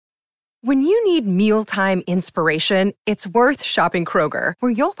When you need mealtime inspiration, it's worth shopping Kroger,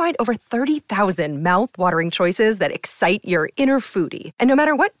 where you'll find over 30,000 mouth-watering choices that excite your inner foodie. And no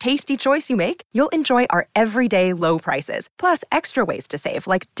matter what tasty choice you make, you'll enjoy our everyday low prices, plus extra ways to save,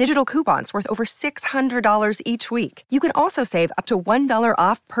 like digital coupons worth over $600 each week. You can also save up to $1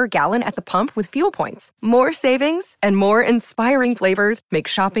 off per gallon at the pump with fuel points. More savings and more inspiring flavors make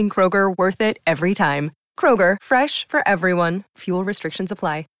shopping Kroger worth it every time. Kroger, fresh for everyone. Fuel restrictions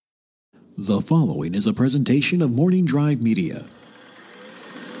apply. The following is a presentation of Morning Drive Media.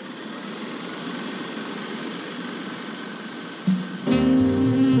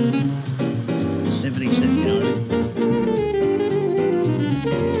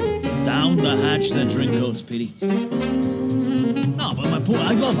 Down the hatch, that drink goes, Petey. No, but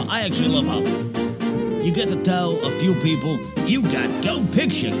I actually love Halloween. You get to tell a few people, you got go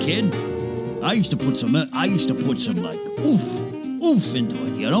picture, kid. I used to put some like oof into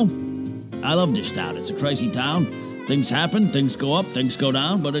it, you know? I love this town. It's a crazy town. Things happen, things go up, things go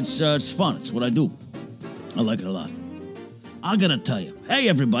down, but it's fun. It's what I do. I like it a lot. I'm going to tell you. Hey,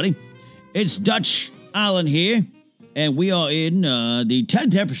 everybody. It's Dutch Allen here, and we are in the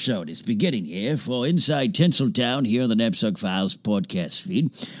 10th episode. It's beginning here for Inside Tinseltown here on the Knapsack Files podcast feed.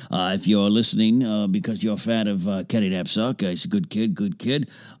 If you're listening because you're a fan of Kenny Knapsack, he's a good kid.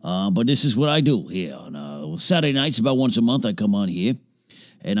 But this is what I do here. On Saturday nights, about once a month, I come on here.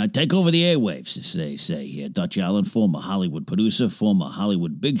 And I take over the airwaves, as they say here. Dutch Allen, former Hollywood producer, former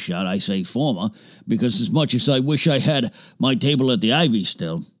Hollywood big shot. I say former because as much as I wish I had my table at the Ivy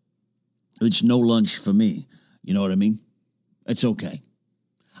still, it's no lunch for me. You know what I mean? It's okay.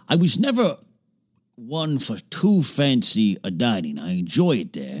 I was never one for too fancy a dining. I enjoy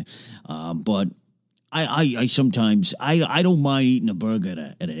it there, but I sometimes don't mind eating a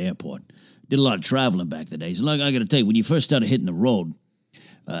burger at an airport. Did a lot of traveling back in the days. And like I got to tell you, when you first started hitting the road,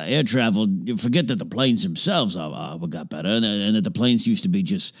 air travel, you forget that the planes themselves got better, and that the planes used to be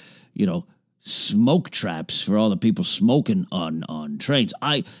just, smoke traps for all the people smoking on trains.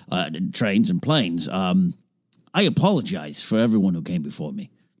 Trains and planes. I apologize for everyone who came before me,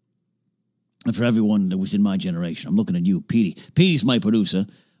 and for everyone that was in my generation. I'm looking at you, Petey. Petey's my producer.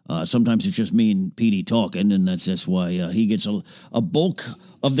 Sometimes it's just me and Petey talking, and that's why he gets a bulk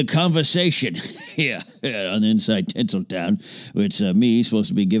of the conversation here on Inside Tinseltown. It's me supposed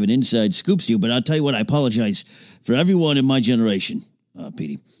to be giving inside scoops to you, but I'll tell you what, I apologize for everyone in my generation,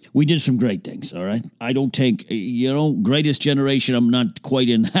 Petey. We did some great things, all right? I don't take, greatest generation, I'm not quite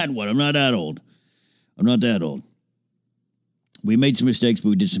in that one. I'm not that old. We made some mistakes,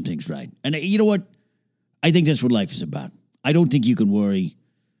 but we did some things right. And you know what? I think that's what life is about. I don't think you can worry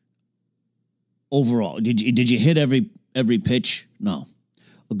overall. Did you hit every pitch? No.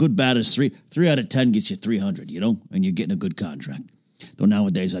 A good batter's 3 out of 10 gets you 300, and you're getting a good contract. Though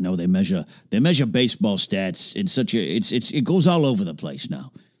nowadays I know they measure baseball stats in it goes all over the place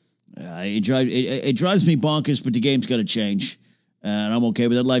now. It drives me bonkers, but the game's got to change, and I'm okay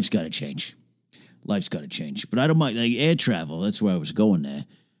with it. Life's got to change. But I don't mind air travel. That's where I was going there.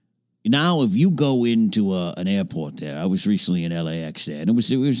 Now, if you go into an airport there, I was recently in LAX there, and it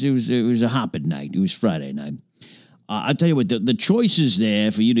was a hopping night. It was Friday night. I'll tell you what, the choices there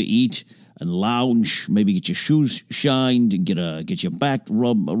for you to eat and lounge, maybe get your shoes shined, and get your back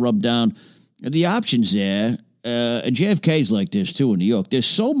rubbed down. The options there, JFK's like this too in New York. There's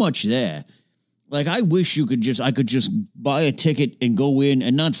so much there. Like I wish I could just buy a ticket and go in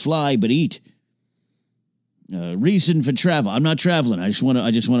and not fly but eat. Reason for travel. I'm not traveling. I just want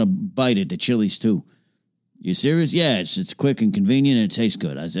to bite at the Chili's too. You serious? Yeah, it's quick and convenient and it tastes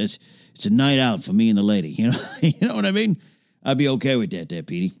good. It's a night out for me and the lady. You know what I mean? I'd be okay with that there,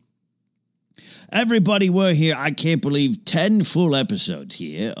 Petey. Everybody, we're here. I can't believe 10 full episodes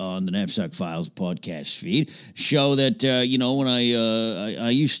here on the Knapsack Files podcast feed. Show that, when I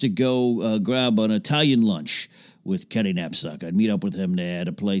used to go grab an Italian lunch with Kenny Knapsack. I'd meet up with him there at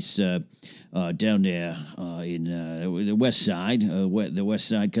a place down there in the west side, kind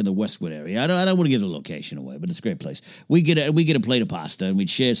of the Westwood area. I don't want to give the location away, but it's a great place. We get a plate of pasta, and we'd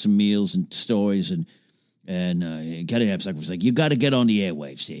share some meals and stories, and Kenny Knapsack was like, you got to get on the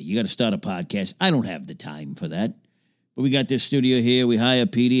airwaves here. You got to start a podcast. I don't have the time for that. But we got this studio here. We hire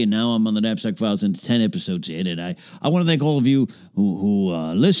Petey, and now I'm on the Knapsack Files, and 10 episodes in. And I want to thank all of you who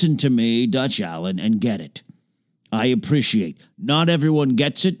listen to me, Dutch Allen, and get it. I appreciate. Not everyone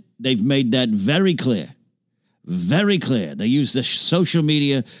gets it. They've made that very clear. Very clear. They use the social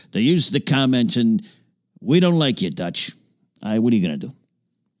media. They use the comments, and we don't like you, Dutch. What are you going to do?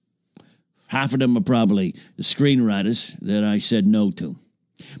 Half of them are probably the screenwriters that I said no to.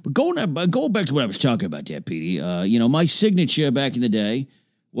 But going back to what I was talking about there, Petey, my signature back in the day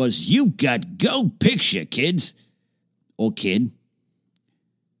was You Got Go picture, kids. Or kid.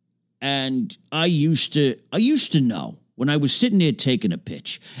 And I used to know when I was sitting there taking a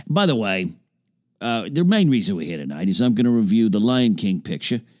pitch. By the way, the main reason we're here tonight is I'm going to review the Lion King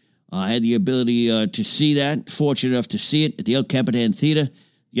picture. I had the ability to see that, fortunate enough to see it at the El Capitan Theater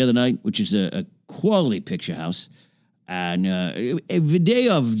the other night, which is a quality picture house. And they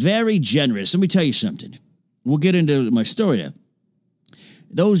are very generous. Let me tell you something. We'll get into my story there.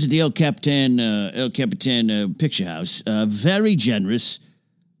 Those at the El Capitan Picture House, very generous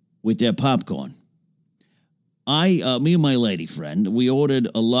with their popcorn. Me and my lady friend, we ordered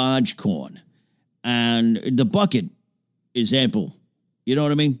a large corn, and the bucket is ample. You know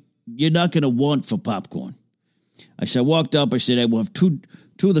what I mean? You're not going to want for popcorn. I walked up, I said, I will have two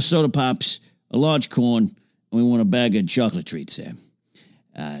of the soda pops, a large corn, and we want a bag of chocolate treats there.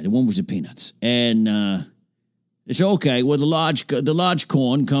 The one was the peanuts. And it's okay. Well, the large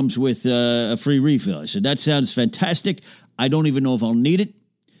corn comes with a free refill. I said, that sounds fantastic. I don't even know if I'll need it.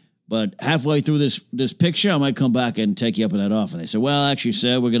 But halfway through this picture, I might come back and take you up on that offer. They said, well, actually,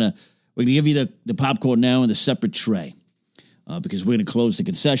 sir, we're gonna give you the popcorn now in the separate tray. Because we're going to close the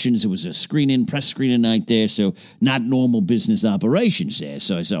concessions. It was a press screening night there, so not normal business operations there.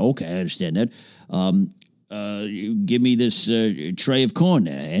 So I said, okay, I understand that. Give me this tray of corn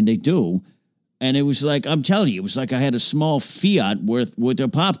there. And they do. And it was like, I'm telling you, it was like I had a small Fiat worth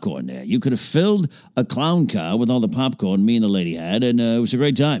of popcorn there. You could have filled a clown car with all the popcorn me and the lady had, and it was a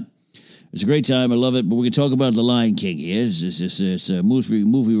great time. It was a great time. I love it. But we can talk about The Lion King here. It's a movie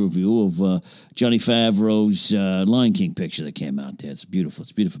review of Johnny Favreau's Lion King picture that came out there. It's beautiful.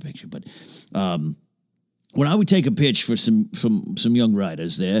 It's a beautiful picture. But when I would take a pitch for some young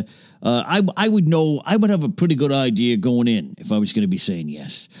writers there, I would have a pretty good idea going in if I was going to be saying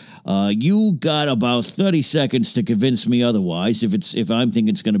yes. You got about 30 seconds to convince me otherwise. If I'm thinking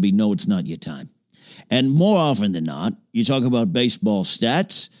it's going to be no, it's not your time. And more often than not, you talk about baseball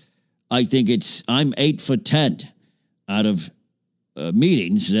stats. I think I'm 8 for 10 out of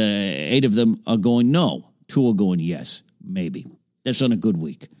meetings. 8 of them are going no. 2 are going yes, maybe. That's on a good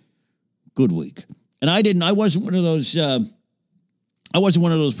week. Good week. And I wasn't one of those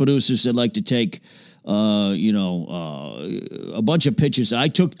producers that like to take, a bunch of pitches. I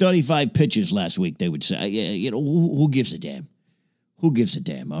took 35 pitches last week, they would say. Who gives a damn? Who gives a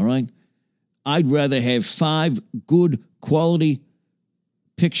damn, all right? I'd rather have 5 good quality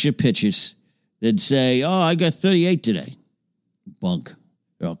picture pitches than say, I got 38 today. Bunk.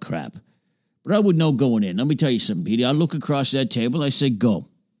 They're all crap. But I would know going in. Let me tell you something, Petey. I look across that table, I say, go.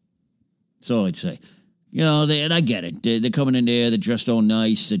 That's all I'd say. And I get it. They're coming in there, they're dressed all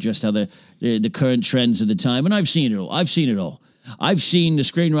nice, they're dressed how the current trends of the time, and I've seen it all. I've seen the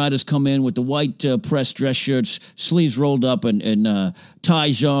screenwriters come in with the white pressed dress shirts, sleeves rolled up, and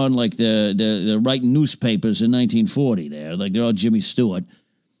ties on like they're writing newspapers in 1940 there, like they're all Jimmy Stewart.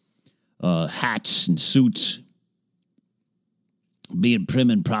 Hats and suits, being prim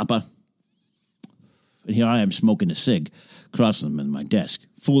and proper. And here I am smoking a cig across from them in my desk.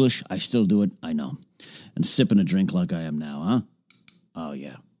 Foolish, I still do it, I know. And sipping a drink like I am now, huh? Oh,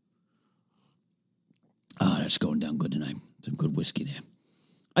 yeah. Oh, that's going down good tonight. Some good whiskey there.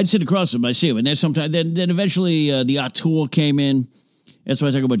 I'd sit across from them, I see them, and then eventually the auteur came in. That's why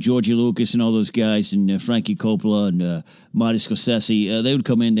I talk about Georgie Lucas and all those guys, and Frankie Coppola and Marty Scorsese. They would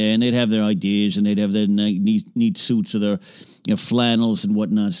come in there and they'd have their ideas, and they'd have their neat suits or their flannels and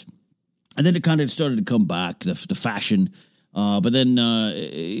whatnots. And then it kind of started to come back, the fashion. But then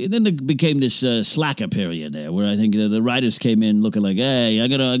there became this slacker period there, where I think the writers came in looking like, hey, I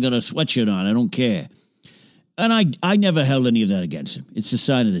got a sweatshirt on, I don't care. And I never held any of that against him. It's a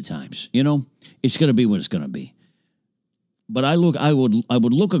sign of the times, It's going to be what it's going to be. But I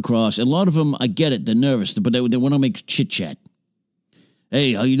would look across, and a lot of them, I get it, they're nervous, but they want to make chit-chat.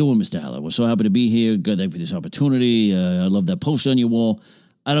 Hey, how you doing, Mr. Haller? We're so happy to be here. Good for this opportunity. I love that poster on your wall.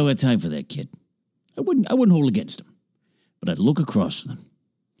 I don't have time for that, kid. I wouldn't hold against them. But I'd look across them.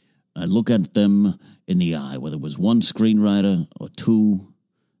 I'd look at them in the eye, whether it was one screenwriter or 2.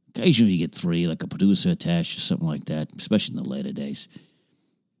 Occasionally you get 3, like a producer attached or something like that, especially in the later days.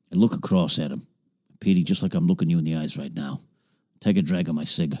 I'd look across at them. Petey, just like I'm looking you in the eyes right now. Take a drag of my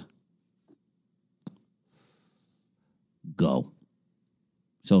cigar. Go.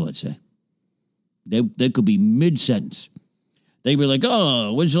 That's all I'd say. They could be mid-sentence. They'd be like,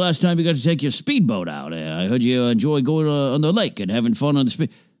 oh, when's the last time you got to take your speedboat out? I heard you enjoy going on the lake and having fun on the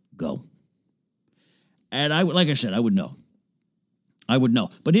speed. Go. And like I said, I would know.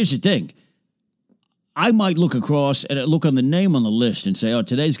 But here's the thing. I might look across and look on the name on the list and say, oh,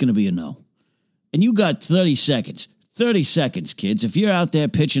 today's going to be a no. And you got 30 seconds. 30 seconds, kids. If you're out there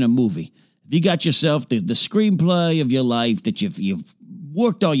pitching a movie, if you got yourself the screenplay of your life that you've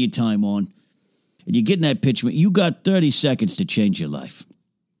worked all your time on, and you're getting that pitch, you got 30 seconds to change your life.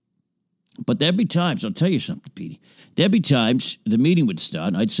 But there'd be times, I'll tell you something, Petey. There'd be times the meeting would start,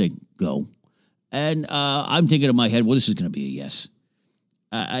 and I'd say, go. And I'm thinking in my head, well, this is going to be a yes.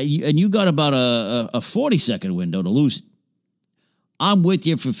 And you got about a 40-second window to lose it. I'm with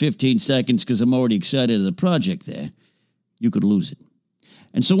you for 15 seconds because I'm already excited of the project there. You could lose it.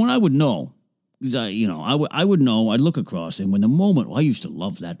 And so when I would know, I would know, I'd look across, and when the moment, I used to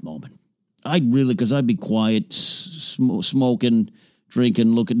love that moment. Because I'd be quiet, smoking,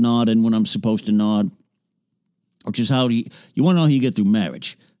 drinking, nodding when I'm supposed to nod, which is how you want to know how you get through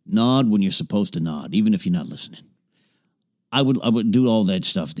marriage. Nod when you're supposed to nod, even if you're not listening. I would do all that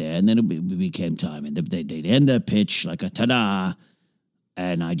stuff there, and then it became time, and they'd end their pitch like a ta-da,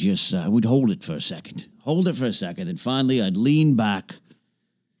 and I would hold it for a second, and finally I'd lean back,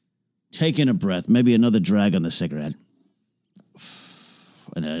 taking a breath, maybe another drag on the cigarette,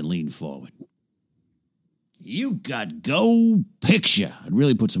 and then I'd lean forward. You got go picture. I'd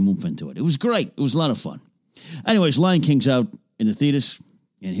really put some oomph into it. It was great. It was a lot of fun. Anyways, Lion King's out in the theaters,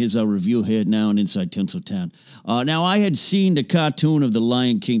 and here's our review here now on Inside Tinseltown. Now, I had seen the cartoon of the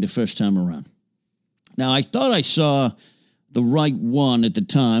Lion King the first time around. Now, I thought I saw the right one at the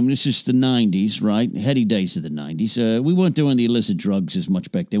time. This is the 90s, right? Heady days of the 90s. We weren't doing the illicit drugs as much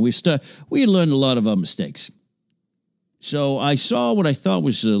back then. We had learned a lot of our mistakes. So I saw what I thought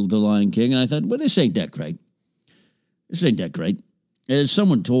was the Lion King, and I thought, well, this ain't that great. As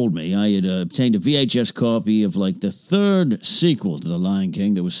someone told me, I had obtained a VHS copy of like the third sequel to The Lion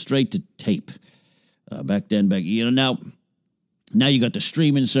King that was straight to tape. Now you got the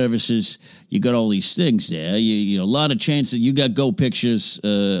streaming services, you got all these things there. A lot of chances. You got Go Pictures,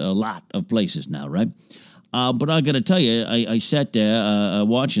 a lot of places now, right? But I got to tell you, I sat there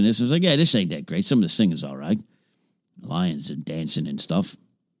watching this. And I was like, yeah, this ain't that great. Some of the singing's all right. Lions and dancing and stuff.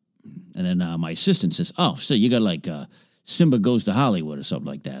 And then my assistant says, oh, so you got like Simba Goes to Hollywood or something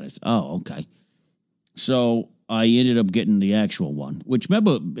like that. Oh, okay. So I ended up getting the actual one, which,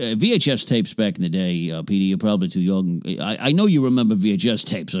 remember, VHS tapes back in the day, PD, you're probably too young. I know you remember VHS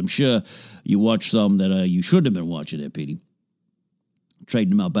tapes. I'm sure you watched some that you should have been watching there, PD. Trading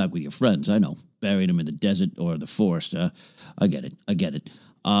them out back with your friends, I know. Burying them in the desert or the forest. I get it.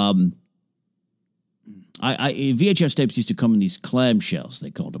 VHS tapes used to come in these clamshells,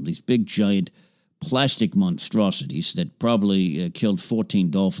 they called them, these big, giant plastic monstrosities that probably killed 14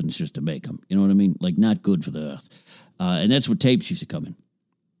 dolphins just to make them. You know what I mean? Like, not good for the earth. And that's what tapes used to come in.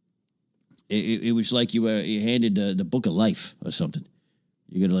 It was like you handed the book of life or something.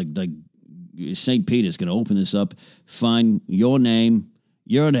 You're going to, like St. Peter's going to open this up, find your name,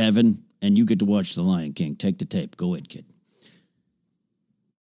 you're in heaven, and you get to watch The Lion King. Take the tape. Go in, kid.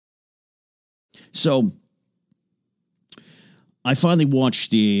 So I finally watched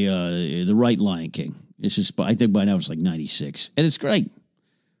the right Lion King. It's just, I think by now it's like 96, and it's great.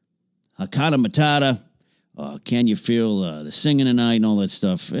 Hakuna Matata, can you feel the singing tonight and all that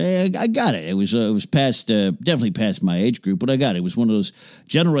stuff? I got it. It was past, definitely past my age group, but I got it. It was one of those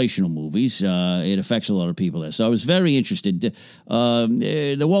generational movies. It affects a lot of people there, so I was very interested.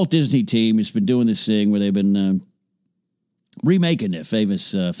 The Walt Disney team has been doing this thing where they've been remaking their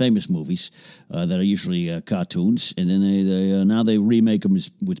famous movies that are usually cartoons, and then now they remake them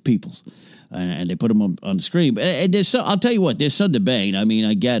with people, and they put them on the screen. And I'll tell you what, there's some debate. I mean,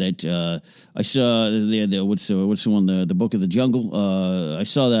 I get it. I saw what's the one, the Book of the Jungle. I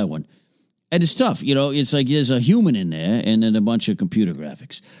saw that one, and it's tough. It's like there's a human in there, and then a bunch of computer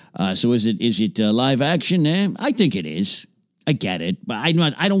graphics. So is it live action there? I think it is. I get it, but I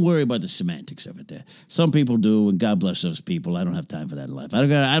don't worry about the semantics of it there. Some people do, and God bless those people. I don't have time for that in life.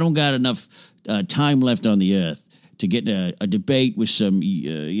 I don't got enough time left on the earth to get a debate with some,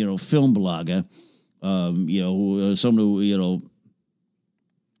 film blogger, someone who,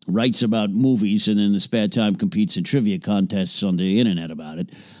 writes about movies and in the spare time competes in trivia contests on the internet about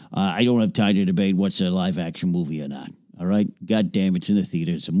it. I don't have time to debate what's a live action movie or not. All right? God damn, it's in the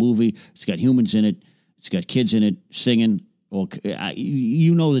theater. It's a movie. It's got humans in it. It's got kids in it singing. Or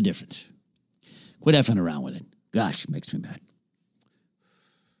you know the difference. Quit effing around with it. Gosh, it makes me mad.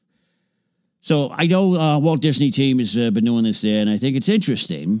 So I know Walt Disney team has been doing this there, and I think it's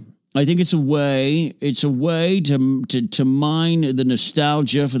interesting. I think it's a way to mine the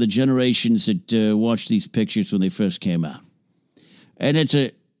nostalgia for the generations that watched these pictures when they first came out, and it's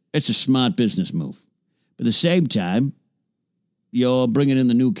a smart business move. But at the same time, you're bringing in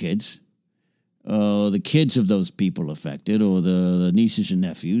the new kids. The kids of those people affected, or the nieces and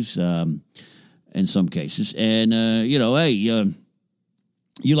nephews, in some cases. And, hey,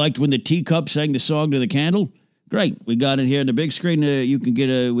 you liked when the teacup sang the song to the candle? Great. We got it here on the big screen. You can get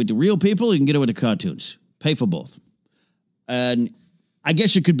it with the real people. You can get it with the cartoons. Pay for both. And I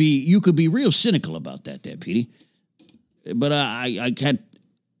guess you could be real cynical about that there, Petey. But I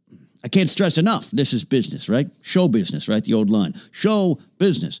can't stress enough. This is business, right? Show business, right? The old line. Show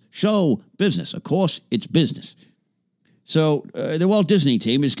business. Show business. Of course, it's business. So the Walt Disney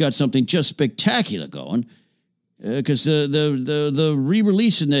team has got something just spectacular going because the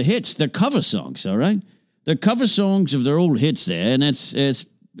re-release and the hits, the cover songs, all right? The cover songs of their old hits there, and that's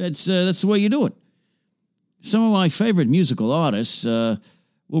the way you do it. Some of my favorite musical artists will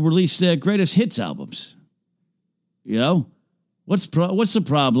release their greatest hits albums. You know? What's the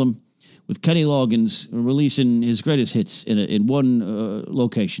problem with Kenny Loggins releasing his greatest hits in one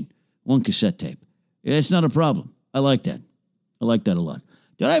location, one cassette tape? It's not a problem. I like that. I like that a lot.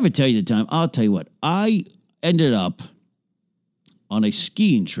 Did I ever tell you the time? I'll tell you what. I ended up on a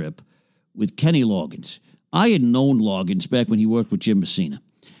skiing trip with Kenny Loggins. I had known Loggins back when he worked with Jim Messina.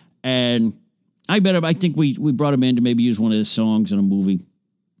 And I think we brought him in to maybe use one of his songs in a movie.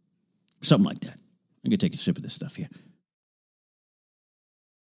 Something like that. I'm going to take a sip of this stuff here.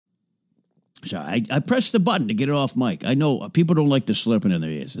 So I pressed the button to get it off mic. I know people don't like the slurping in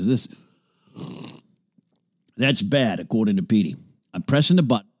their ears. Is this... That's bad, according to Petey. I'm pressing the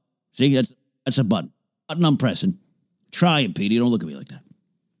button. See, that's a button. Button I'm pressing. Try it, Petey. Don't look at me like that.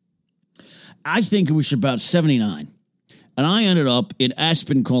 I think it was about 79. And I ended up in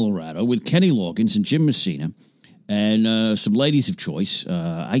Aspen, Colorado with Kenny Loggins and Jim Messina and some ladies of choice.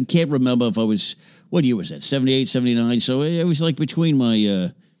 I can't remember if I was, what year was that, 78, 79? So it was like between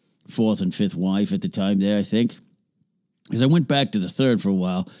my fourth and fifth wife at the time there, I think. Because I went back to the third for a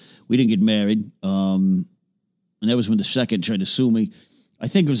while. We didn't get married. And that was when the second tried to sue me. I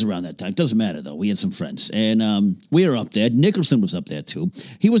think it was around that time. Doesn't matter, though. We had some friends. And we were up there. Nicholson was up there, too.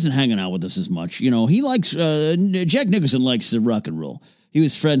 He wasn't hanging out with us as much. You know, he likes... Jack Nicholson likes rock and roll. He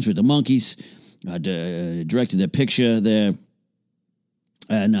was friends with the Monkees. Directed their picture there.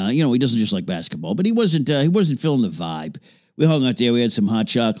 And, he doesn't just like basketball. But he wasn't feeling the vibe. We hung out there. We had some hot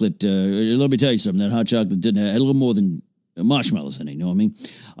chocolate. Let me tell you something. That hot chocolate had a little more than... marshmallows in it, you know what I mean?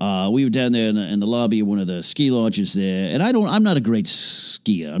 We were down there in the lobby of one of the ski lodges there, and I'm not a great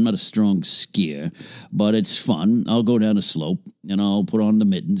skier. I'm not a strong skier, but it's fun. I'll go down a slope, and I'll put on the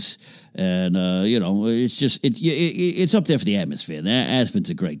mittens, and, it's just, it's up there for the atmosphere. Aspen's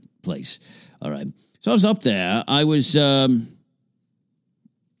a great place. All right. So I was up there. I was up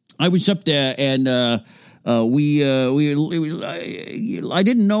there, and, I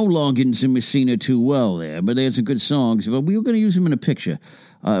didn't know Loggins and Messina too well there, but they had some good songs. But we were going to use them in a picture.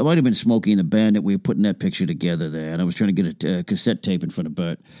 It might have been Smokey and the Bandit. We were putting that picture together there, and I was trying to get a cassette tape in front of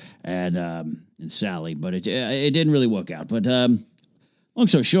Bert and Sally, but it didn't really work out. But long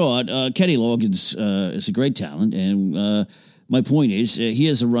story short, Kenny Loggins is a great talent, and my point is he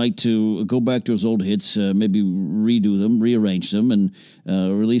has a right to go back to his old hits, maybe redo them, rearrange them, and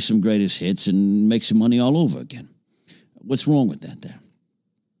release some greatest hits and make some money all over again. What's wrong with that there?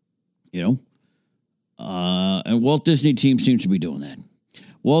 You know? And Walt Disney team seems to be doing that.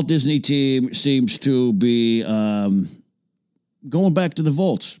 Walt Disney team seems to be going back to the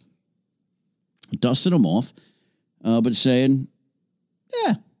vaults, dusting them off, but saying,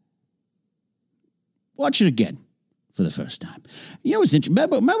 yeah, watch it again. For the first time. You know what's interesting?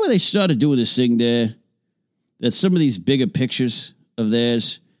 Remember they started doing this thing there? That some of these bigger pictures of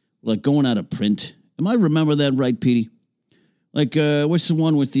theirs were like going out of print. Am I remember that right, Petey? Like, what's the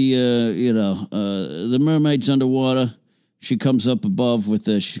one with the mermaid's underwater? She comes up above with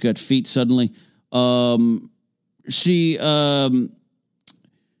she's got feet suddenly. She was,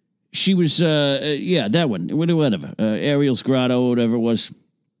 that one. Whatever. Ariel's Grotto, whatever it was.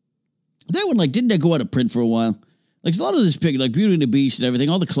 That one, like, didn't they go out of print for a while? Like, a lot of this picture, like Beauty and the Beast and everything,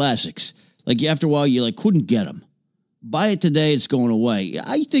 all the classics, like, after a while, you, like, couldn't get them. Buy it today, it's going away.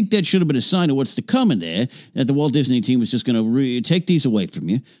 I think that should have been a sign of what's to come in there, that the Walt Disney team was just going to take these away from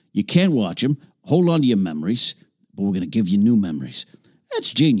you. You can't watch them. Hold on to your memories, but we're going to give you new memories.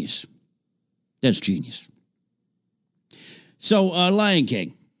 That's genius. That's genius. So, Lion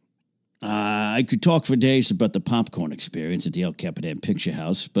King. I could talk for days about the popcorn experience at the El Capitan Picture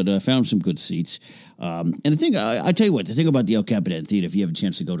House, but I found some good seats. And the thing, I tell you what, the thing about the El Capitan Theater, if you have a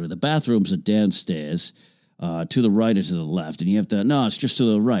chance to go to the bathrooms are downstairs, to the right or to the left, and you have to, no, it's just to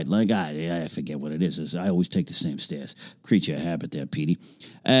the right. Like, I forget what it is. I always take the same stairs. Creature of habit there, Petey.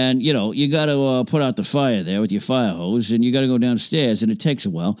 And, you got to put out the fire there with your fire hose, and you got to go downstairs, and it takes a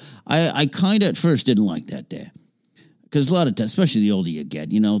while. I kind of at first didn't like that there. because a lot of times, especially the older you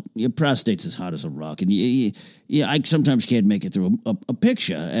get, your prostate's as hot as a rock, and I sometimes can't make it through a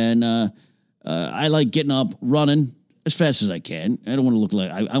picture, and I like getting up, running as fast as I can. I don't want to look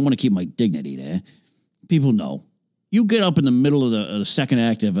like I want to keep my dignity there. People know. You get up in the middle of the second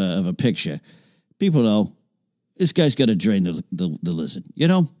act of a picture, people know this guy's got to drain the lizard.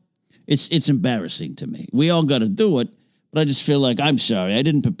 It's embarrassing to me. We all got to do it. But I just feel like, I'm sorry, I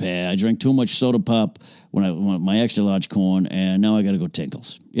didn't prepare. I drank too much soda pop when I want my extra large corn, and now I got to go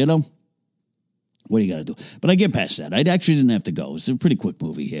tinkles. What do you got to do? But I get past that. I actually didn't have to go. It's a pretty quick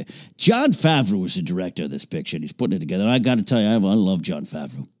movie here. Jon Favreau was the director of this picture, and he's putting it together. And I got to tell you, I love Jon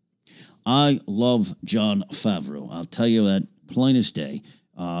Favreau. I love Jon Favreau. I'll tell you that plain as day.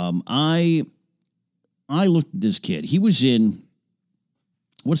 I looked at this kid. He was in,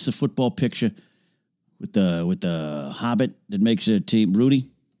 what's the football picture? With the Hobbit that makes a team, Rudy,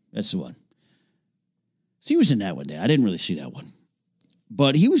 that's the one. So he was in that one there. I didn't really see that one,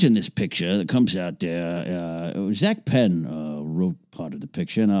 but he was in this picture that comes out there. Zach Penn wrote part of the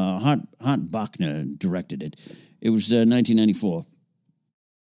picture, and Hart Bachner directed it. It was 1994.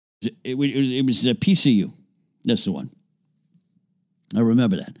 It was PCU. That's the one. I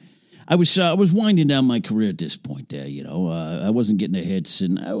remember that. I was winding down my career at this point there. I wasn't getting the hits,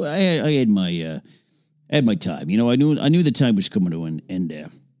 and I had my time. I knew the time was coming to an end there.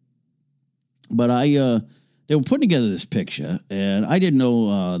 But they were putting together this picture, and I didn't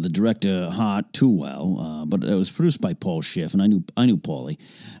know the director Hart too well, but it was produced by Paul Schiff, and I knew Paulie.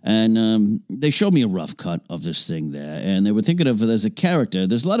 And they showed me a rough cut of this thing there, and they were thinking of it as a character.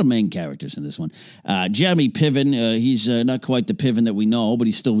 There's a lot of main characters in this one. Jeremy Piven, he's not quite the Piven that we know, but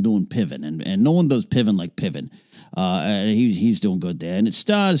he's still doing Piven, and no one does Piven like Piven. He's doing good there, and it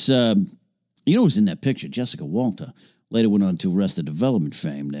stars. Who's in that picture? Jessica Walter. Later went on to Arrested Development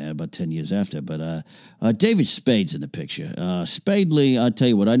fame there about 10 years after. But David Spade's in the picture. Spadely, I'll tell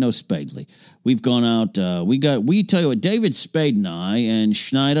you what, I know Spadely. We've gone out, we tell you what, David Spade and I, and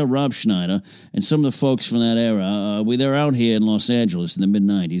Rob Schneider, and some of the folks from that era, they're out here in Los Angeles in the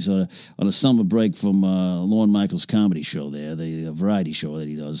mid-'90s on a summer break from Lorne Michaels' comedy show there, the variety show that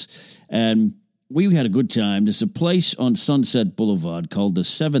he does. And we had a good time. There's a place on Sunset Boulevard called the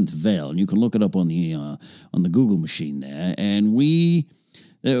Seventh Veil, and you can look it up on the Google machine there. And we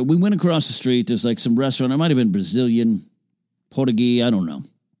went across the street. There's like some restaurant. It might have been Brazilian, Portuguese. I don't know.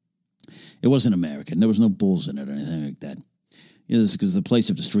 It wasn't American. There was no bulls in it or anything like that. Because the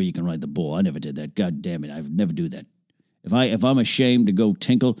place up the street you can ride the bull. I never did that. God damn it, I would never do that. If I'm ashamed to go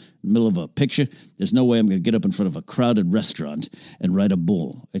tinkle in the middle of a picture, there's no way I'm going to get up in front of a crowded restaurant and ride a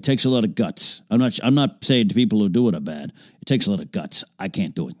bull. It takes a lot of guts. I'm not saying to people who do it are bad. It takes a lot of guts. I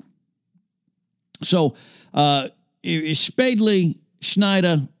can't do it. So, Spadely,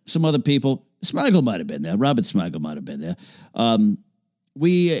 Schneider, some other people. Smigel might have been there. Robert Smigel might have been there.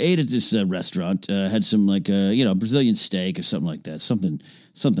 We ate at this restaurant, had some Brazilian steak or something like that, something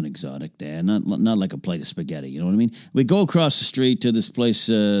exotic there, not like a plate of spaghetti, you know what I mean? We go across the street to this place,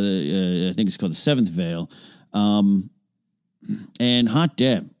 I think it's called the Seventh Veil, and hot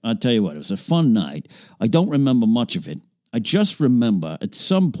damn, I'll tell you what, it was a fun night. I don't remember much of it. I just remember at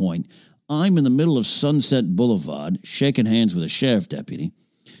some point, I'm in the middle of Sunset Boulevard, shaking hands with a sheriff deputy,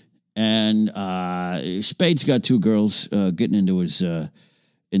 and Spade's got two girls getting into his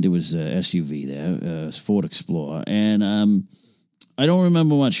SUV there, his Ford Explorer, and I don't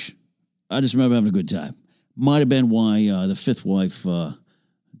remember much. I just remember having a good time. Might have been why the fifth wife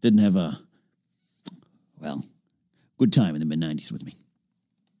didn't have a good time in the mid-'90s with me.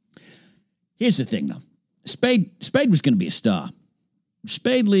 Here's the thing, though. Spade was going to be a star.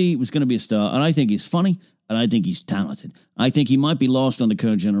 Spadely was going to be a star, and I think he's funny. And I think he's talented. I think he might be lost on the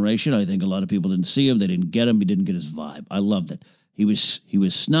current generation. I think a lot of people didn't see him. They didn't get him. He didn't get his vibe. I loved it. He was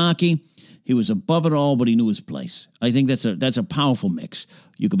snarky. He was above it all, but he knew his place. I think that's a powerful mix.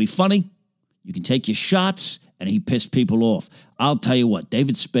 You can be funny. You can take your shots, and he pissed people off. I'll tell you what.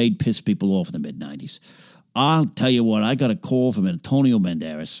 David Spade pissed people off in the mid-'90s. I'll tell you what. I got a call from Antonio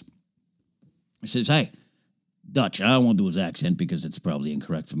Banderas. He says, hey, Dutch, I won't do his accent because it's probably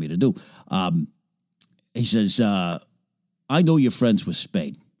incorrect for me to do. He says, I know you're friends with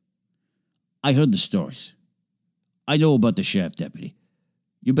Spade. I heard the stories. I know about the sheriff deputy.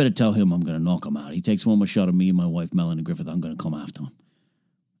 You better tell him I'm going to knock him out. He takes one more shot at me and my wife, Melanie Griffith. I'm going to come after him.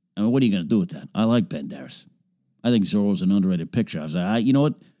 I mean, what are you going to do with that? I like Banderas. I think Zorro's an underrated picture. I was like, you know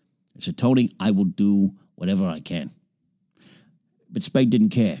what? I said, Tony, I will do whatever I can. But Spade didn't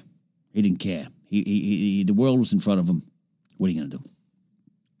care. He didn't care. The world was in front of him. What are you going to do?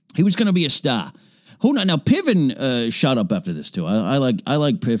 He was going to be a star. Who now? Piven shot up after this too. I like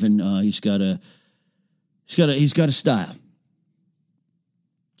Piven. He's got a He's got a style.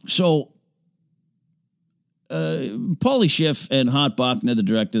 So, Paulie Schiff and Hart Bachner, the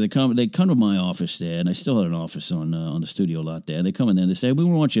director, they come to my office there, and I still had an office on the studio lot there. They come in there and they say, we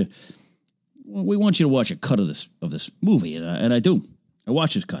want you to watch a cut of this movie, and I do. I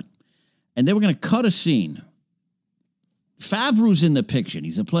watch this cut, and they were going to cut a scene. Favreau's in the picture.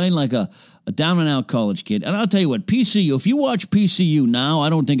 He's playing like a down-and-out college kid. And I'll tell you what, PCU, if you watch PCU now,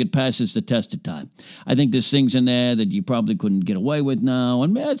 I don't think it passes the test of time. I think there's things in there that you probably couldn't get away with now,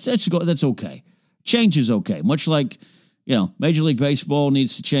 and that's okay. Change is okay. Much like, Major League Baseball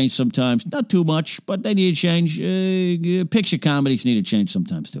needs to change sometimes. Not too much, but they need to change. Picture comedies need to change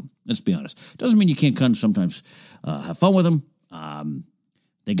sometimes, too. Let's be honest. Doesn't mean you can't come sometimes have fun with them.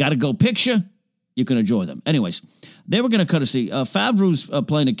 They got to go picture. You can enjoy them. Anyways, they were going to cut a scene. Favreau's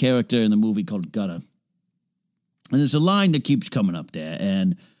playing a character in the movie called Gutter. And there's a line that keeps coming up there.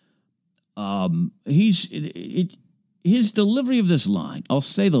 And his delivery of this line, I'll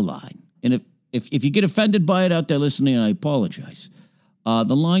say the line. And if you get offended by it out there listening, I apologize. The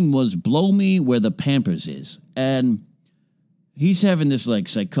line was, blow me where the Pampers is. And he's having this like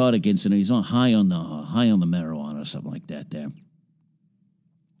psychotic incident. He's on high on the marijuana or something like that there.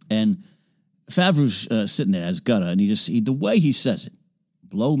 And Favreau's sitting there as Gutter, and the way he says it,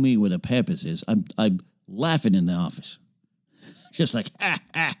 blow me where the Pampers is, I'm laughing in the office. Just like, ha,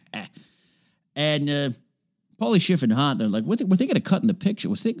 ha, ha. And Paulie Schiff and Hart, they're like, we're thinking of cutting the picture.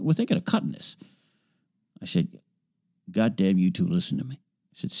 We're thinking of cutting this. I said, God damn you two, listen to me.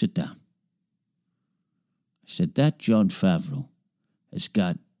 I said, sit down. I said, that Jon Favreau has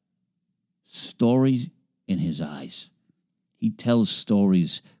got stories in his eyes. He tells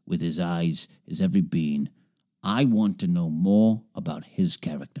stories with his eyes, his every being. I want to know more about his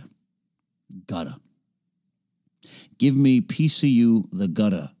character. Gutter. Give me PCU, the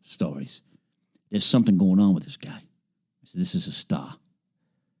Gutter stories. There's something going on with this guy. I said, this is a star.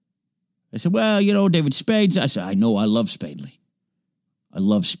 I said, well, David Spade. I said, I know, I love Spadely. I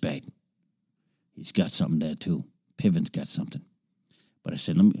love Spade. He's got something there, too. Piven's got something. But I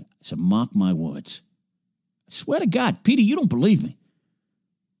said, mark my words. I swear to God, Peter, you don't believe me.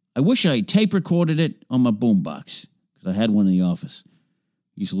 I wish I tape recorded it on my boombox, because I had one in the office. I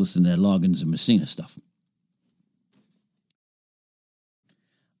used to listen to that Loggins and Messina stuff.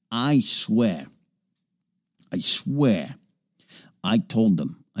 I swear, I told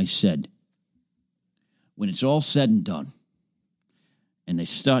them, I said, when it's all said and done, and they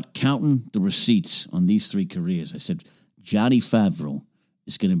start counting the receipts on these 3 careers, I said, Johnny Favreau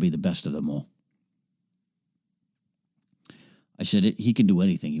is going to be the best of them all. I said, he can do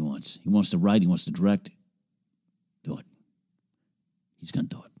anything he wants. He wants to write, he wants to direct. Do it. He's going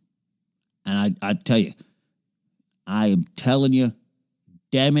to do it. And I tell you, I am telling you,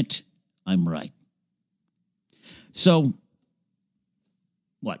 damn it, I'm right. So,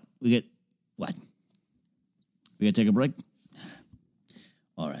 what? We got to take a break?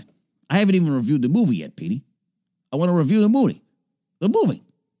 All right. I haven't even reviewed the movie yet, Petey. I want to review the movie. The movie.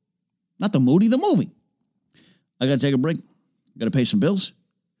 Not the movie, the movie. I got to take a break. Got to pay some bills.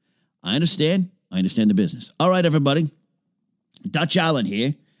 I understand the business. All right, everybody. Dutch Allen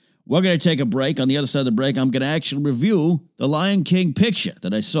here. We're going to take a break. On the other side of the break, I'm going to actually review the Lion King picture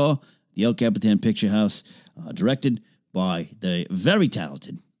that I saw, the El Capitan Picture House, directed by the very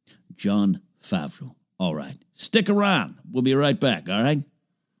talented Jon Favreau. All right. Stick around. We'll be right back, all right?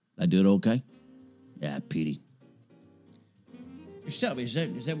 I do it okay? Yeah, Petey. Just tell me, is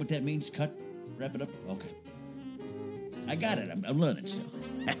that what that means? Cut? Wrap it up? Okay. I got it. I'm learning still.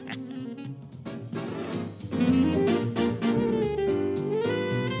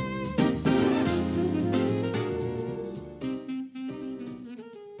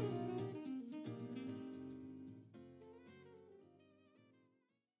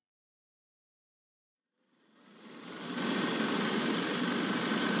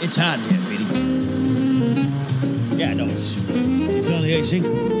 It's hot in here, Petey. Yeah, no, it's on the AC.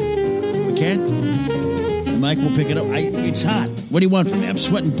 We can't. The mic will pick it up. It's hot. What do you want from me? I'm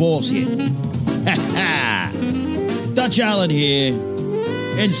sweating balls here. Dutch Allen here.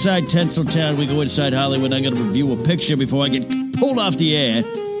 Inside Tinseltown. We go inside Hollywood. I got to review a picture before I get pulled off the air.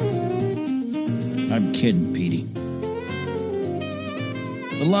 I'm kidding, Petey.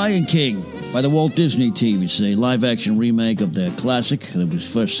 The Lion King by the Walt Disney team. It's a live-action remake of the classic that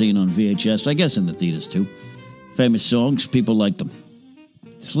was first seen on VHS, I guess in the theaters, too. Famous songs. People liked them.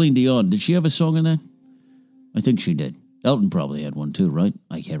 Celine Dion. Did she have a song in that? I think she did. Elton probably had one, too, right?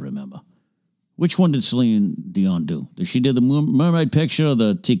 I can't remember. Which one did Celine Dion do? Did she do the mermaid picture or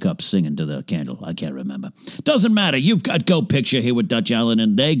the teacup singing to the candle? I can't remember. Doesn't matter. You've got Go Picture here with Dutch Allen,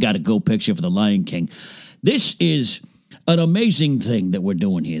 and they got a Go Picture for the Lion King. This is an amazing thing that we're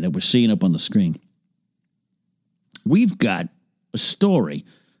doing here, that we're seeing up on the screen. We've got a story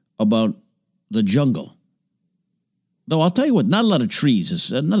about the jungle. Though I'll tell you what, not a lot of trees.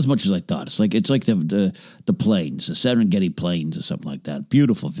 It's not as much as I thought. It's like the plains, the Serengeti Plains or something like that.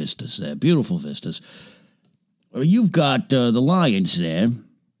 Beautiful vistas there. Beautiful vistas. You've got the lions there.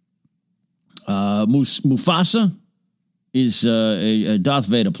 Mufasa is Darth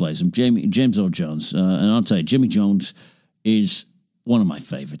Vader plays him. James Earl Jones. And I'll tell you, Jimmy Jones is one of my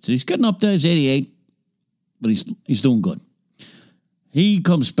favorites. He's getting up there. He's 88, but he's doing good. He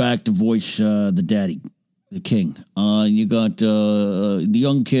comes back to voice the daddy, the king. And you got the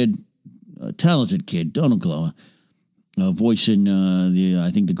young kid, talented kid, Donald Glover, voicing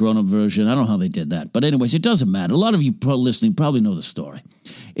I think the grown-up version. I don't know how they did that. But anyways, it doesn't matter. A lot of you listening probably know the story.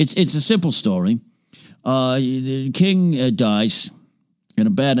 It's a simple story. The king dies in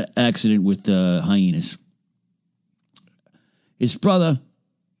a bad accident with hyenas. His brother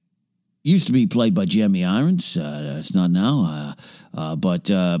used to be played by Jeremy Irons. It's not now. But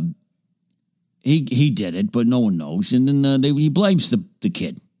he did it, but no one knows. And then he blames the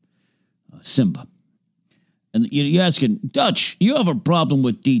kid, Simba. And you're asking, Dutch, you have a problem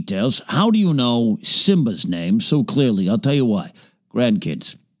with details. How do you know Simba's name so clearly? I'll tell you why.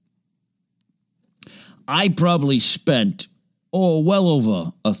 Grandkids. I probably spent, well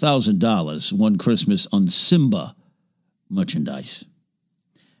over $1,000 one Christmas on Simba merchandise.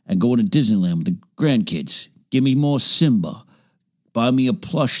 And going to Disneyland with the grandkids. Give me more Simba. Buy me a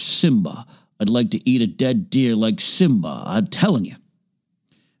plush Simba. I'd like to eat a dead deer like Simba. I'm telling you.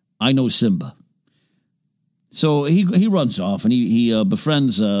 I know Simba. So he runs off and he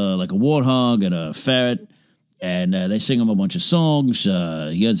befriends like a warthog and a ferret. And they sing him a bunch of songs.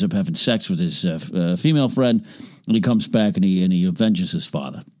 He ends up having sex with his female friend. And he comes back and he avenges his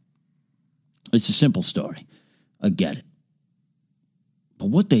father. It's a simple story. I get it. But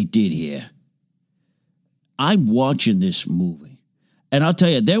what they did here, I'm watching this movie. And I'll tell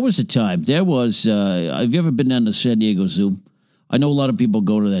you, there was a time, have you ever been down to San Diego Zoo? I know a lot of people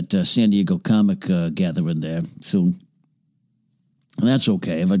go to that San Diego comic gathering there soon. And that's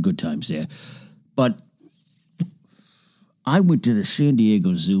okay. I've had good times there. But I went to the San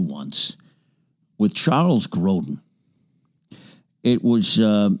Diego Zoo once with Charles Grodin. It was,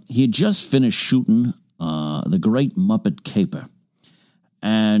 he had just finished shooting The Great Muppet Caper.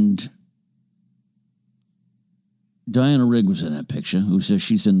 And Diana Rigg was in that picture, who says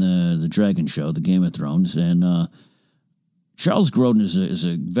she's in the Dragon Show, the Game of Thrones. And Charles Grodin is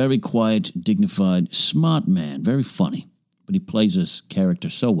a very quiet, dignified, smart man, very funny. But he plays his character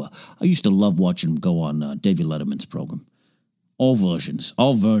so well. I used to love watching him go on David Letterman's program. All versions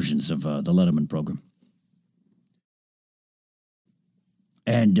of the Letterman program.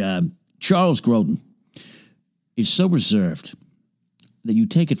 And Charles Grodin is so reserved that you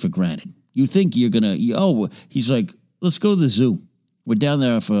take it for granted. You think you're going to, he's like, let's go to the zoo. We're down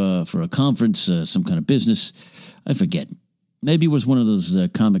there for a conference, some kind of business. I forget. Maybe it was one of those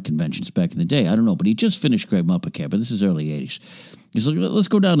comic conventions back in the day. I don't know. But he just finished Great Muppet Caper. This is early 80s. He's like, let's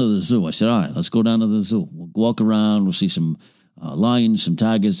go down to the zoo. I said, all right, let's go down to the zoo. We'll walk around. We'll see some lions, some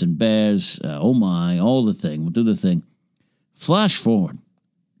tigers and bears. Oh, my, all the thing. We'll do the thing. Flash forward.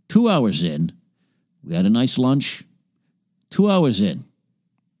 2 hours in. We had a nice lunch. 2 hours in.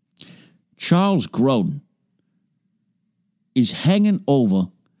 Charles Grodin is hanging over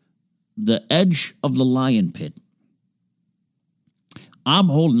the edge of the lion pit. I'm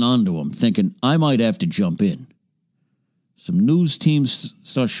holding on to him, thinking I might have to jump in. Some news teams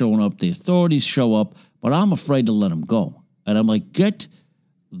start showing up. The authorities show up, but I'm afraid to let him go. And I'm like, get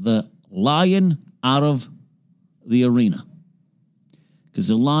the lion out of the arena. Because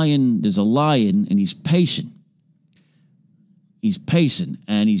there's a lion, and he's pacing. He's pacing,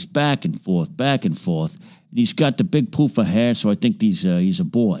 and he's back and forth. And he's got the big poof of hair, so I think he's a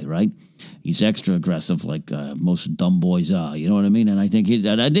boy, right? He's extra aggressive, like most dumb boys are. You know what I mean? And I think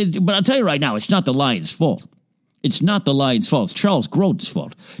but I'll tell you right now, it's not the lion's fault. It's not the lion's fault. It's Charles Grodin's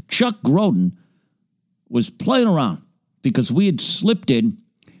fault. Chuck Grodin was playing around because we had slipped in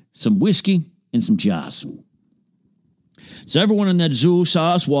some whiskey and some jars. So everyone in that zoo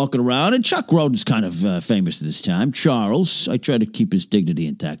saw us walking around, and Chuck Grodin's kind of famous at this time. Charles, I try to keep his dignity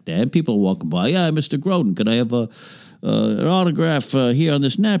intact there. And people are walking by, yeah, Mr. Grodin, could I have an autograph here on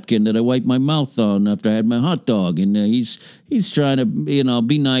this napkin that I wiped my mouth on after I had my hot dog? And he's trying to,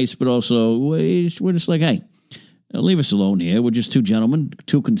 be nice, but also we're just like, hey, leave us alone here. We're just two gentlemen,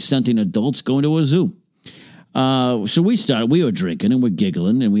 two consenting adults going to a zoo. So we were drinking and we're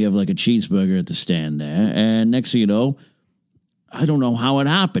giggling, and we have like a cheeseburger at the stand there. And next thing you know, I don't know how it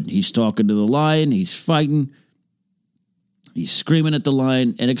happened. He's talking to the lion. He's fighting. He's screaming at the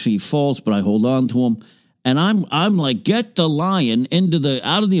lion, and actually he falls, but I hold on to him. And I'm like, get the lion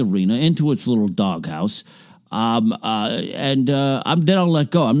out of the arena, into its little doghouse. Then I'll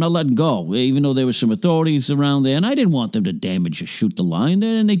let go. I'm not letting go, even though there were some authorities around there, and I didn't want them to damage or shoot the lion,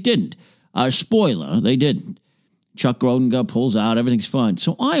 and they didn't. Spoiler, they didn't. Chuck Grodin pulls out, everything's fine.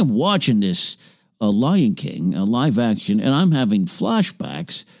 So I am watching this Lion King, live action, and I'm having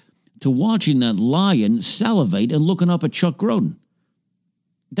flashbacks to watching that lion salivate and looking up at Chuck Grodin.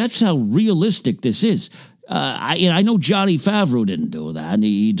 That's how realistic this is. I know Johnny Favreau didn't do that, and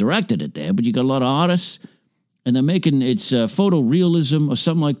he directed it there, but you got a lot of artists, and they're making it's photorealism or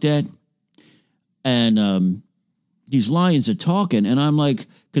something like that. And these lions are talking, and I'm like,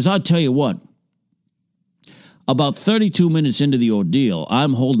 because I'll tell you what, about 32 minutes into the ordeal,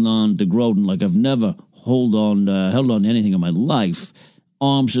 I'm holding on to Grodin like I've never held on to anything in my life.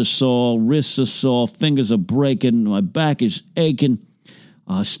 Arms are sore, wrists are sore, fingers are breaking, my back is aching.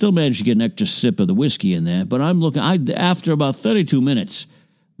 I still managed to get an extra sip of the whiskey in there, but after about 32 minutes,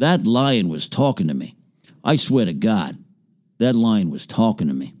 that lion was talking to me. I swear to God, that lion was talking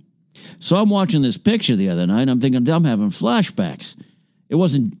to me. So I'm watching this picture the other night, and I'm thinking, I'm having flashbacks. It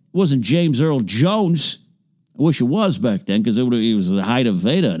wasn't James Earl Jones. I wish it was back then, because he was the height of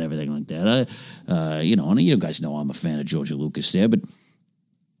Vader and everything like that. And you guys know I'm a fan of George Lucas there, but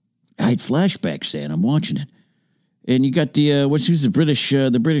I had flashbacks there, and I'm watching it. And you got the British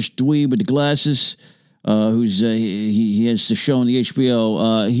dweeb with the glasses, he has the show on the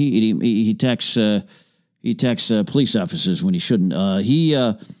HBO. He attacks police officers when he shouldn't.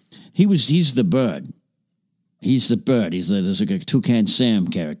 He's the bird. He's the bird. There's like a Toucan Sam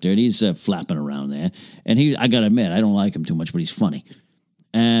character, and he's flapping around there. And I gotta admit, I don't like him too much, but he's funny.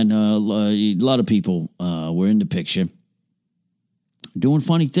 And a lot of people were in the picture, doing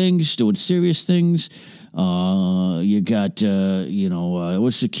funny things, doing serious things. You got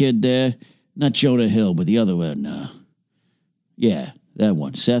what's the kid there? Not Jonah Hill, but the other one. Yeah, that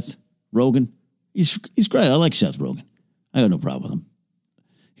one. Seth Rogen. He's great. I like Seth Rogen. I got no problem with him.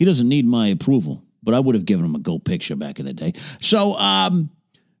 He doesn't need my approval, but I would have given him a gold picture back in the day. So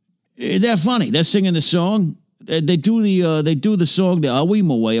they're funny. They're singing the song. They do the song. The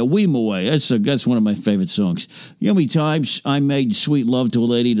Awee-Ma-Way. That's one of my favorite songs. You know how many times I made sweet love to a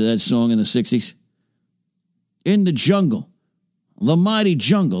lady to that song in the 60s? In the jungle, the mighty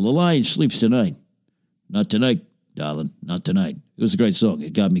jungle, the lion sleeps tonight. Not tonight, darling, not tonight. It was a great song.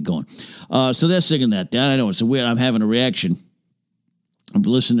 It got me going. So they're singing that. I know it's weird. I'm having a reaction. I'm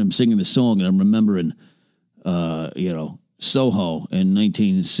listening to them singing the song, and I'm remembering, Soho in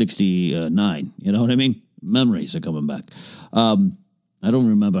 1969. You know what I mean? Memories are coming back. I don't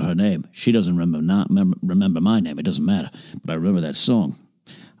remember her name. She doesn't remember my name. It doesn't matter. But I remember that song.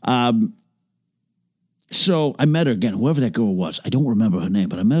 So I met her again, whoever that girl was. I don't remember her name,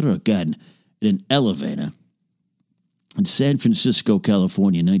 but I met her again in an elevator in San Francisco,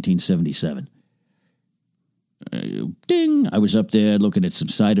 California, 1977. Ding! I was up there looking at some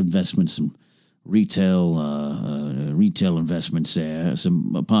side investments, some retail investments there,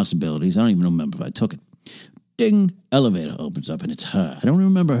 some possibilities. I don't even remember if I took it. Ding! Elevator opens up, and it's her. I don't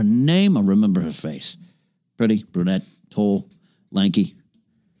remember her name. I remember her face. Pretty, brunette, tall, lanky.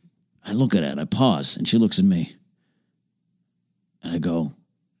 I look at her, and I pause, and she looks at me. And I go,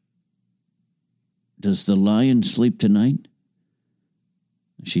 "Does the lion sleep tonight?"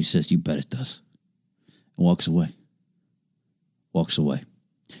 And she says, "You bet it does." And walks away.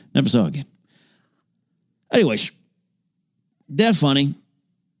 Never saw her again. Anyways, they're funny.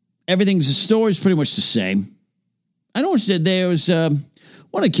 The story's pretty much the same. I know there was one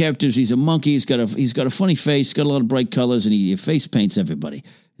of the characters. He's a monkey. He's got a funny face. Got a lot of bright colors, and he face paints everybody.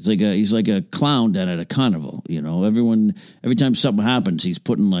 He's like a clown down at a carnival. You know, every time something happens, he's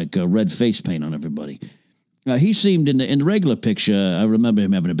putting like a red face paint on everybody. He seemed in the regular picture. I remember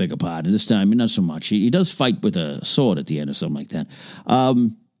him having a bigger part. And this time, not so much. He does fight with a sword at the end or something like that.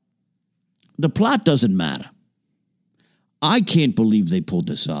 The plot doesn't matter. I can't believe they pulled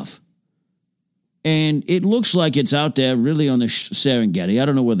this off. And it looks like it's out there really on the Serengeti. I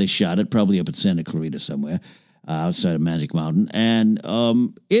don't know where they shot it, probably up at Santa Clarita somewhere, outside of Magic Mountain. And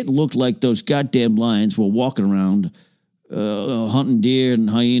it looked like those goddamn lions were walking around hunting deer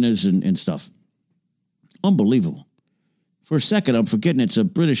and hyenas and stuff. Unbelievable. For a second, I'm forgetting it's a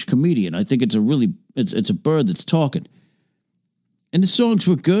British comedian. I think it's a bird that's talking. And the songs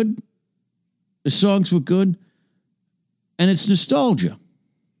were good. And it's nostalgia.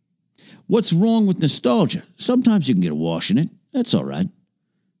 What's wrong with nostalgia? Sometimes you can get a wash in it. That's all right.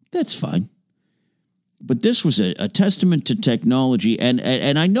 That's fine. But this was a testament to technology, and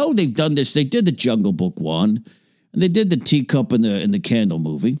I know they've done this. They did the Jungle Book one, and they did the Teacup and the Candle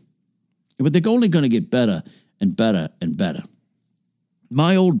movie, but they're only going to get better and better and better.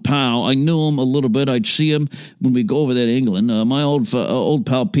 My old pal, I knew him a little bit. I'd see him when we go over there to England. My old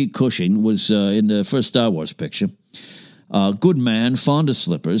pal Pete Cushing was in the first Star Wars picture. Good man, fond of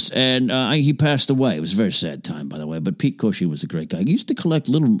slippers, and he passed away. It was a very sad time, by the way, but Pete Cushing was a great guy. He used to collect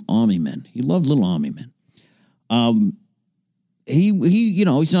little army men. He loved little army men.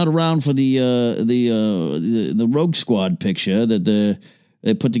 He's not around for the Rogue Squad picture that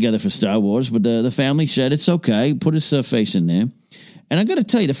they put together for Star Wars, but the family said it's okay. Put his face in there. And I got to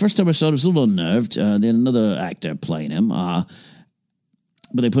tell you, the first time I saw it, I was a little unnerved. They had another actor playing him, but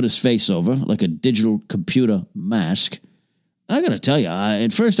they put his face over like a digital computer mask. And I got to tell you,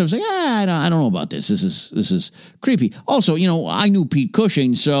 at first I was like, I don't know about this. This is creepy. Also, I knew Pete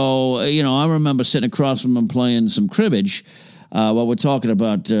Cushing, so I remember sitting across from him playing some cribbage while we're talking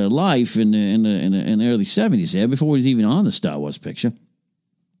about life in the early 70s there, before he was even on the Star Wars picture.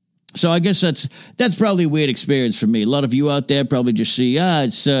 So I guess that's probably a weird experience for me. A lot of you out there probably just see,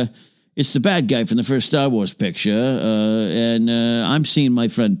 it's the bad guy from the first Star Wars picture, and I'm seeing my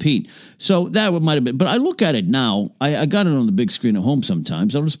friend Pete. So that might have been, but I look at it now. I got it on the big screen at home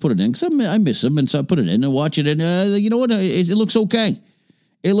sometimes. I'll just put it in because I miss him, and so I put it in and watch it, and you know what? It looks okay.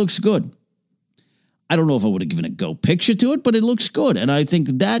 It looks good. I don't know if I would have given a go picture to it, but it looks good, and I think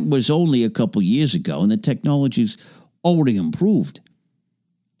that was only a couple years ago, and the technology's already improved.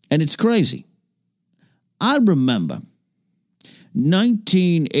 And it's crazy. I remember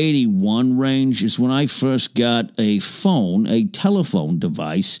 1981 range is when I first got a telephone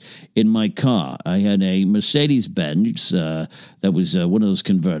device in my car. I had a Mercedes-Benz that was one of those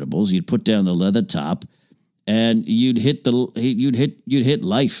convertibles. You'd put down the leather top, and you'd hit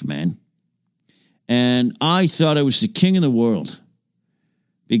life, man. And I thought I was the king of the world.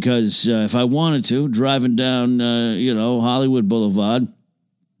 Because if I wanted to, driving down Hollywood Boulevard,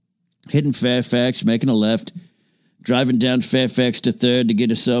 hitting Fairfax, making a left, driving down Fairfax to 3rd to get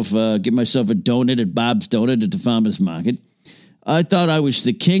myself a donut at Bob's Donut at the farmer's market. I thought I was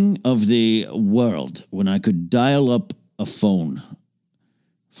the king of the world when I could dial up a phone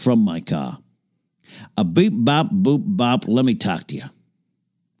from my car. A beep, bop, boop, bop, let me talk to you.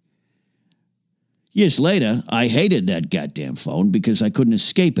 Years later, I hated that goddamn phone because I couldn't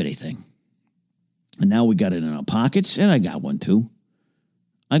escape anything. And now we got it in our pockets, and I got one too.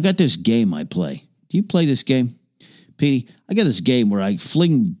 I got this game I play. Do you play this game? Petey, I got this game where I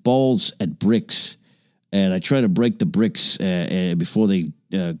fling balls at bricks, and I try to break the bricks before they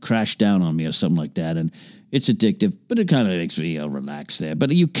crash down on me or something like that. And it's addictive, but it kind of makes me relax there.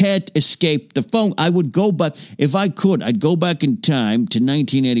 But you can't escape the phone. I would go back, if I could, I'd go back in time to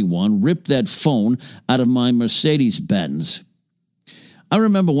 1981, rip that phone out of my Mercedes-Benz. I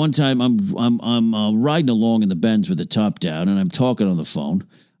remember one time I'm riding along in the Benz with the top down, and I'm talking on the phone,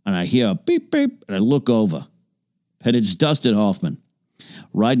 and I hear a beep, beep, and I look over, and it's Dustin Hoffman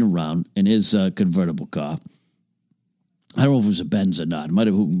riding around in his convertible car. I don't know if it was a Benz or not. It might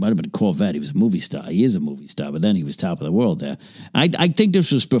have been a Corvette. He was a movie star. He is a movie star, but then he was top of the world there. I think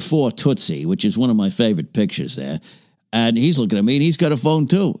this was before Tootsie, which is one of my favorite pictures there. And he's looking at me, and he's got a phone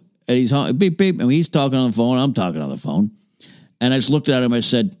too. And he's beep, beep, and he's talking on the phone. I'm talking on the phone. And I just looked at him. I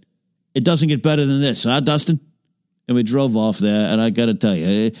said, it doesn't get better than this, huh, Dustin? And we drove off there, and I got to tell you,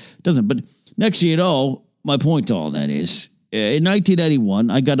 it doesn't. But next thing you know, my point to all that is, in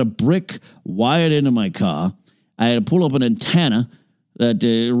 1981, I got a brick wired into my car. I had to pull up an antenna that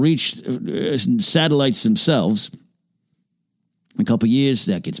reached satellites themselves. In a couple of years,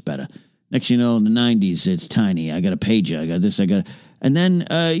 that gets better. Next thing you know, in the 90s, it's tiny. I got a pager. I got this. And then,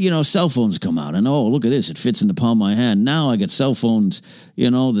 cell phones come out. And, oh, look at this. It fits in the palm of my hand. Now I got cell phones,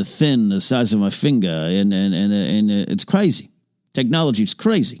 the size of my finger. And it's crazy. Technology is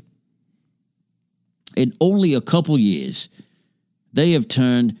crazy. In only a couple years, they have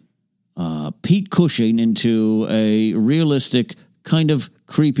turned Pete Cushing into a realistic, kind of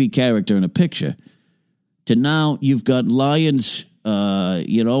creepy character in a picture. To now, you've got lions,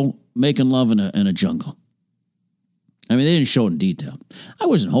 making love in a jungle. I mean, they didn't show it in detail. I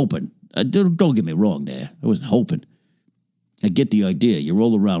wasn't hoping. Don't get me wrong there. I wasn't hoping. I get the idea. You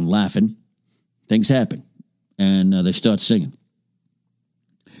roll around laughing, things happen, and they start singing.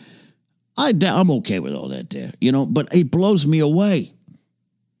 I'm okay with all that there, but it blows me away.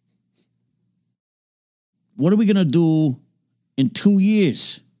 What are we going to do in 2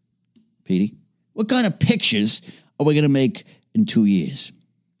 years, Petey? What kind of pictures are we going to make in 2 years?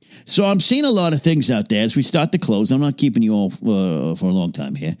 So I'm seeing a lot of things out there as we start to close. I'm not keeping you all for a long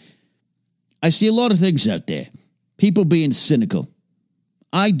time here. I see a lot of things out there. People being cynical.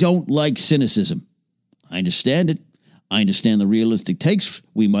 I don't like cynicism. I understand it. I understand the realistic takes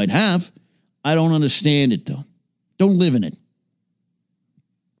we might have. I don't understand it, though. Don't live in it.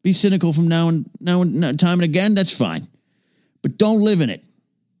 Be cynical from now and time and again, that's fine. But don't live in it.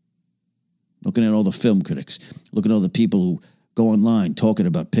 Looking at all the film critics. Looking at all the people who go online talking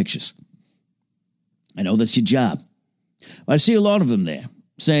about pictures. I know that's your job. I see a lot of them there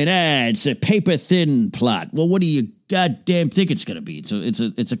saying, it's a paper-thin plot. Well, what do you goddamn think it's going to be?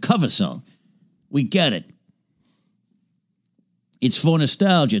 It's a cover song. We get it. It's for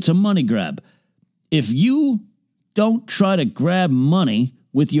nostalgia. It's a money grab. If you don't try to grab money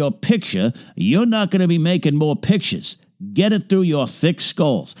with your picture, you're not going to be making more pictures. Get it through your thick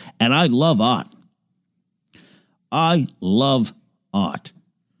skulls. And I love art. I love art.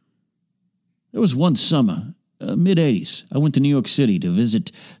 There was one summer, mid-'80s, I went to New York City to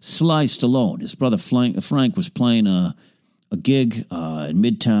visit Sly Stallone. His brother Frank was playing a gig in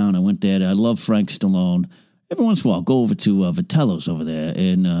Midtown. I went there. I love Frank Stallone. Every once in a while, I'll go over to Vitello's over there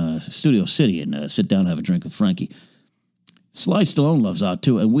in Studio City and sit down and have a drink with Frankie. Sly Stallone loves art,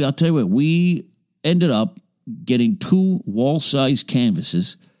 too. And I'll tell you what, we ended up getting 2 wall-sized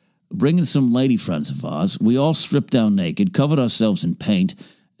canvases, bringing some lady friends of ours. We all stripped down naked, covered ourselves in paint,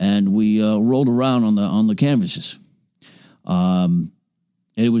 and we rolled around on the canvases.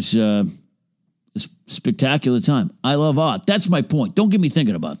 It was a spectacular time. I love art. That's my point. Don't get me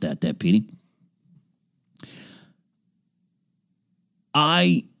thinking about that, Petey.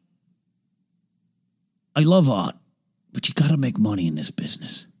 I love art, but you got to make money in this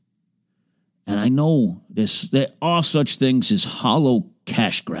business. And I know there are such things as hollow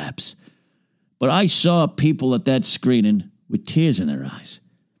cash grabs. But I saw people at that screening with tears in their eyes.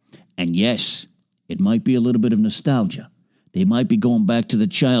 And yes, it might be a little bit of nostalgia. They might be going back to the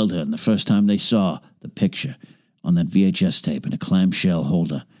childhood and the first time they saw the picture on that VHS tape in a clamshell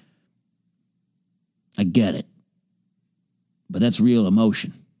holder. I get it. But that's real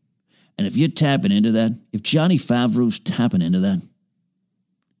emotion. And if you're tapping into that, if Johnny Favreau's tapping into that,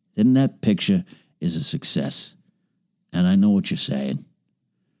 then that picture is a success. And I know what you're saying.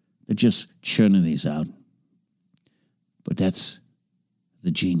 They're just churning these out. But that's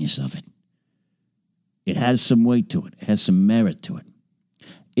the genius of it. It has some weight to it. It has some merit to it.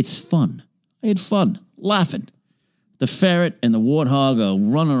 It's fun. I had fun, laughing. The ferret and the warthog are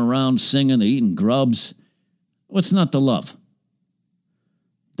running around singing. They're eating grubs. What's not to love?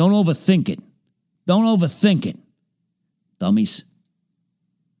 Don't overthink it. Don't overthink it. Dummies.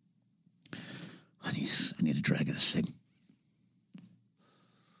 I need a drag of the cig.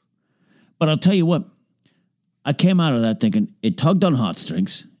 But I'll tell you what. I came out of that thinking it tugged on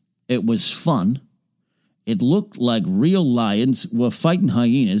heartstrings. It was fun. It looked like real lions were fighting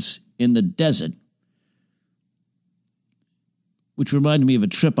hyenas in the desert. Which reminded me of a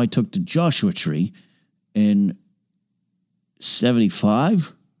trip I took to Joshua Tree in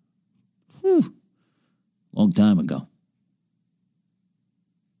 75. Long time ago.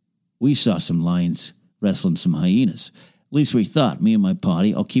 We saw some lions wrestling some hyenas. At least we thought, me and my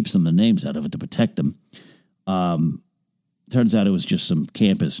party. I'll keep some of the names out of it to protect them. Turns out it was just some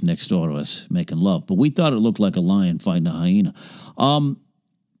campers next door to us making love. But we thought it looked like a lion fighting a hyena. And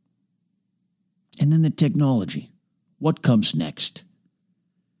then the technology. What comes next?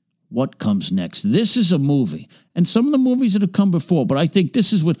 What comes next? This is a movie. And some of the movies that have come before, but I think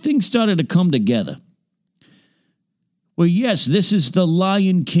this is where things started to come together. Well, yes, this is the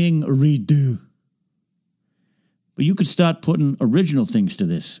Lion King redo. But you could start putting original things to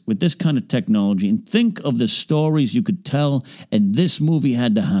this with this kind of technology and think of the stories you could tell, and this movie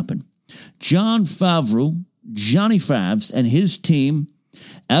had to happen. Jon Favreau, Johnny Favs, and his team,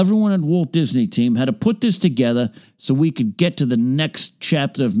 everyone at Walt Disney team, had to put this together so we could get to the next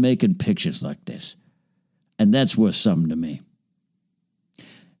chapter of making pictures like this. And that's worth something to me.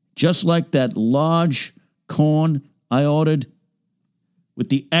 Just like that large corn I ordered with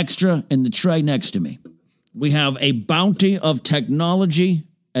the extra in the tray next to me. We have a bounty of technology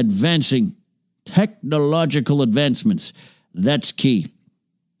advancing. Technological advancements. That's key.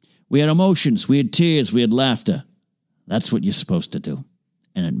 We had emotions. We had tears. We had laughter. That's what you're supposed to do.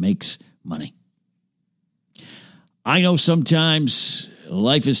 And it makes money. I know sometimes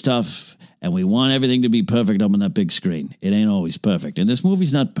life is tough and we want everything to be perfect up on that big screen. It ain't always perfect. And this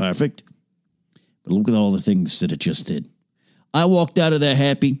movie's not perfect. But look at all the things that it just did. I walked out of there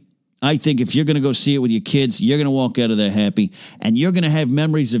happy. I think if you're going to go see it with your kids, you're going to walk out of there happy. And you're going to have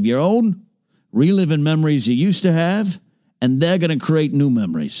memories of your own, reliving memories you used to have, and they're going to create new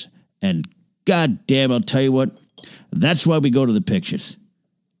memories. And goddamn, I'll tell you what, that's why we go to the pictures.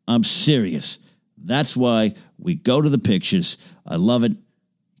 I'm serious. That's why we go to the pictures. I love it.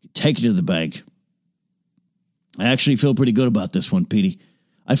 Take it to the bank. I actually feel pretty good about this one, Petey.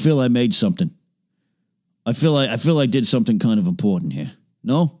 I feel I made something. I feel I did something kind of important here.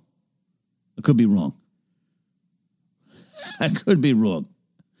 No? I could be wrong. I could be wrong.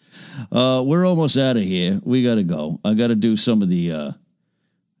 We're almost out of here. We got to go. I got to do some of the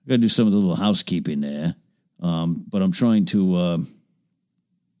little housekeeping there. But I'm trying to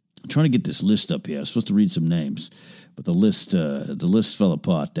get this list up here. I was supposed to read some names, but the list fell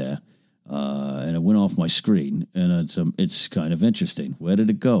apart there, and it went off my screen. And it's kind of interesting. Where did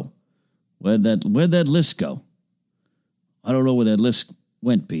it go? Where'd that list go? I don't know where that list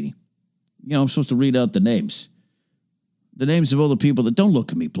went, Petey. You know, I'm supposed to read out the names. The names of all the people that don't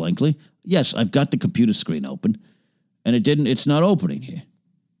look at me blankly. Yes, I've got the computer screen open, and it's not opening here.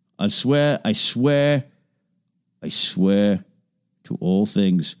 I swear to all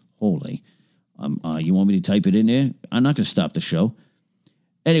things holy. You want me to type it in there? I'm not going to stop the show.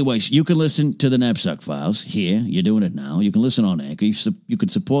 Anyways, you can listen to the Knapsack Files here. You're doing it now. You can listen on Anchor. You can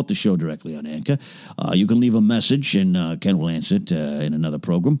support the show directly on Anchor. You can leave a message, and Ken will answer it in another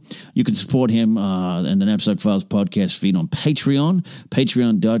program. You can support him and the Knapsack Files podcast feed on Patreon,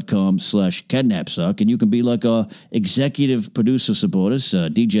 patreon.com/Ken Knapsack. And you can be like our executive producer supporters,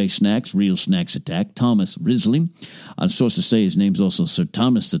 DJ Snacks, Real Snacks Attack, Thomas Risling. I'm supposed to say his name's also Sir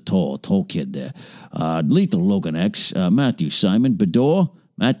Thomas the Tall kid there. Lethal Logan X, Matthew Simon, Bedore,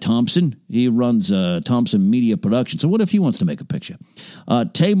 Matt Thompson, he runs Thompson Media Production. So what if he wants to make a picture?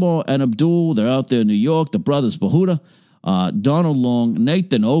 Tamar and Abdul, they're out there in New York. The brothers Bahuda, Donald Long,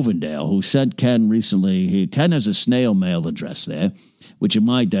 Nathan Ovendale, who sent Ken recently. Ken has a snail mail address there, which in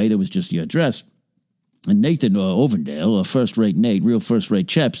my day, there was just your address. And Nathan Ovendale, first-rate Nate, real first-rate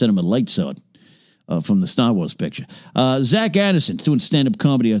chap, sent him a light sword. From the Star Wars picture. Zach Anderson's doing stand-up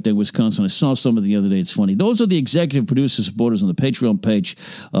comedy out there in Wisconsin. I saw some of the other day. It's funny. Those are the executive producer supporters on the Patreon page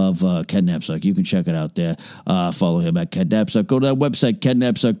of Ken Knapsack. You can check it out there. Follow him at Ken Knapsack. Go to that website,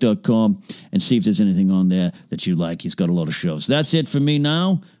 KenKnapsack.com, and see if there's anything on there that you like. He's got a lot of shows. That's it for me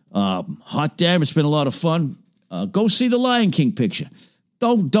now. Hot damn, it's been a lot of fun. Go see the Lion King picture.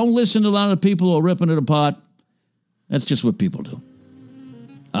 Don't listen to a lot of people who are ripping it apart. That's just what people do.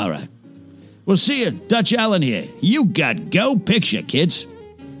 All right. We'll see you. Dutch Allen here. You got Go Picture, kids.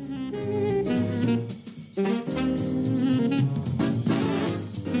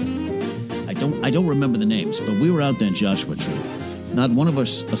 I don't remember the names, but we were out there in Joshua Tree. Not one of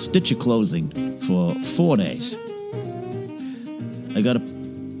us a stitch of clothing for 4 days. I got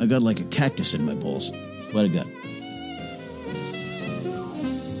like a cactus in my balls. Swear to God.